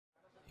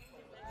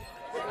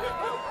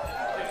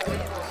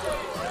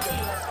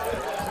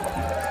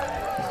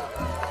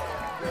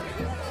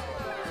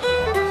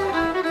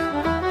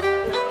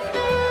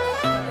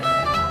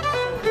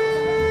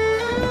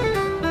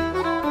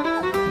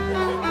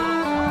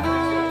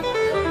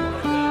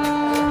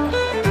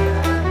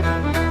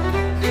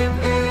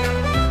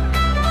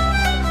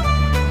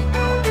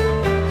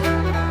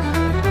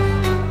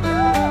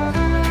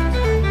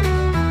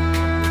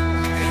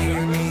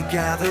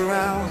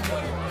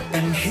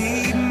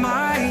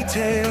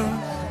tale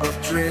of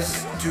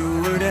Drizzt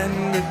Do'Urden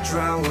and the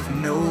Drow of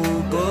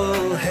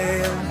noble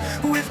hail.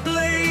 With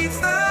blades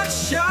that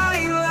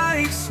shine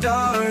like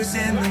stars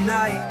in the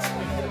night,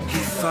 he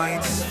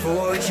fights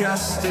for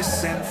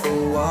justice and for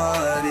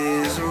what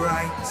is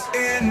right.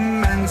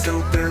 In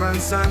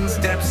Menzoberranzan's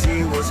depths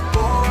he was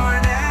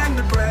born and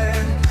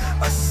bred,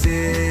 a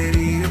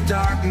city of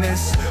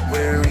darkness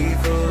where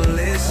evil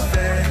is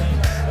fed.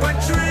 But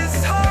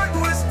Drizzt's heart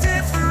was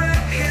different,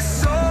 his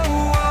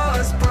soul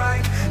was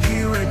bright.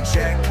 He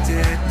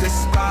rejected the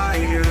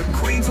Spider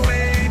Queen's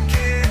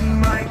wicked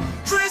might.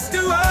 Drizzt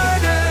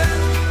Do'Urden,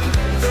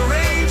 the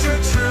Ranger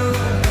true,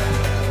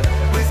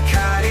 with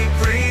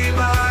Catti-brie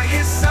by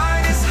his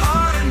side, his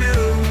heart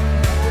anew.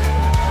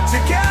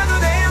 Together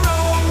they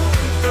roam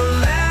the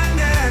land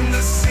and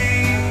the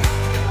sea,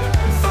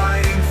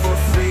 fighting for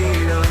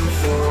freedom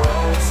for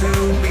all to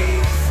be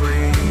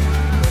free.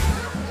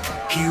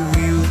 He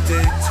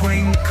wielded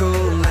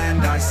twinkle and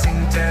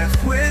icing death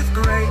with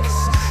grace,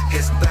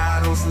 his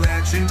battles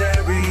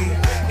legendary,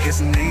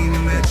 his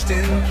name etched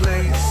in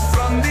place.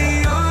 From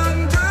the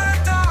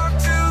Underdark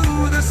to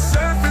the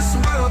surface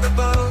world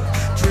above,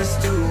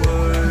 Drizzt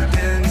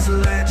Do'Urden's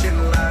legend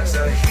lies,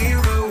 a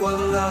hero of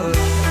love.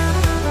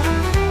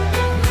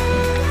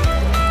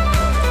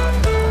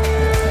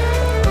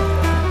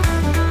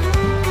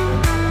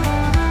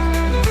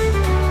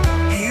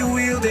 He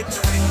wielded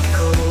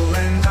twinkle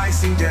and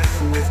icing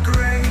death with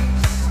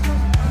grace,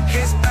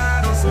 his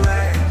battles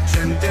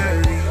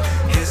legendary,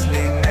 his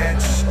name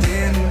etched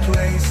in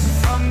place.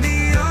 From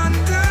the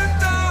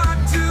Underdark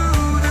to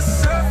the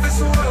surface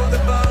world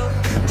above,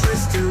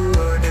 Drizzt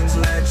Do'Urden's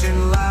legend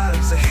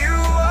lives, a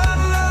hero of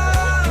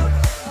love.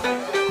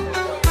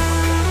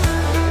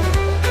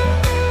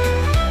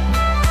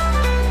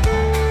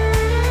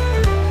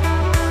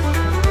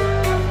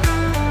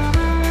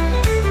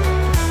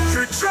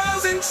 Through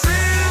trials and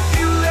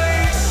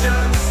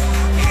tribulations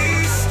he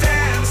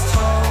stands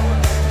tall,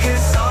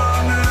 his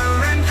honor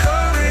and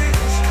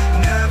courage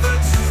never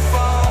to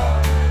fall.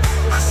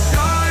 A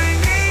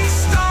shining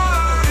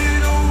star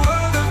in a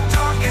world of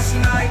darkest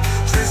night,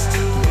 Drizzt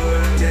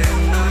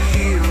Do'Urden, a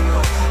hero,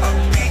 a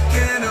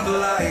beacon of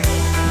light.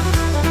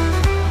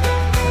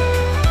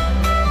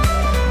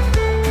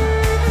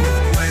 With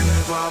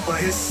Gwenvald by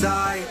his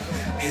side,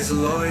 his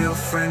loyal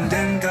friend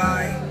and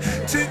guide,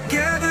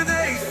 together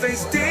they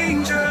face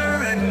danger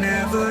and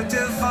never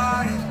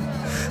divide.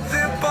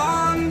 Their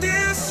bond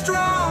is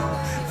strong,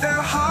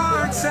 their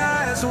hearts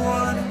as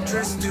one.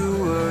 Drizzt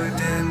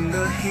Do'Urden,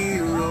 the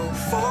hero,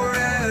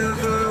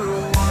 forever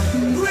one.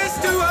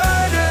 Drizzt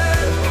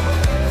Do'Urden,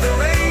 the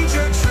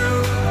Ranger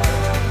true,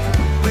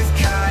 with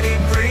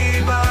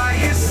Catti-brie by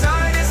his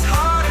side, his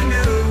heart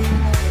anew.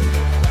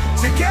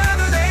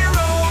 Together they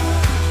roam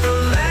the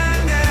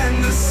land and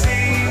the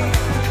sea,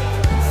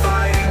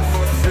 fighting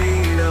for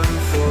freedom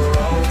for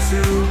all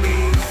to be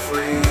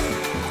free.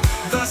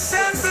 Thus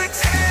ends the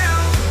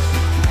tale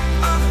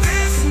of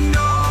this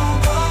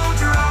noble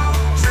drow.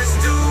 Drizzt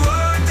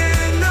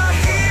Do'Urden, a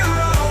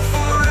hero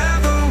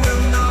forever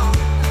will know.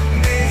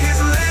 May his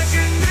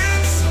legend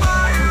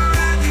inspire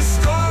and his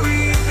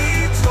story be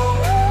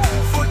told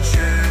for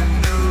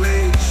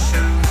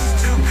generations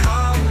to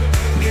come,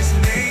 his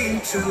name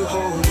to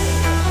hold.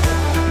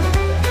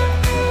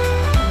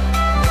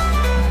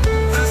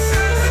 Thus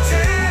ends the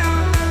tale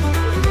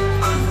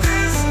of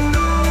this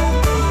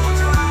noble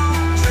drow.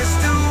 Drizzt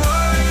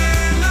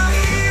Do'Urden, a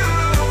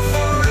hero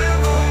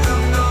forever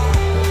will know.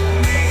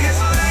 May his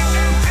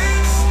legend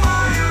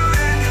inspire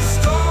and his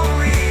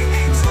story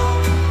be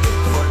told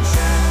for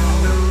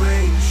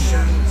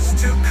generations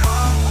to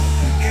come,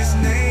 his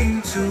name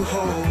to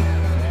hold.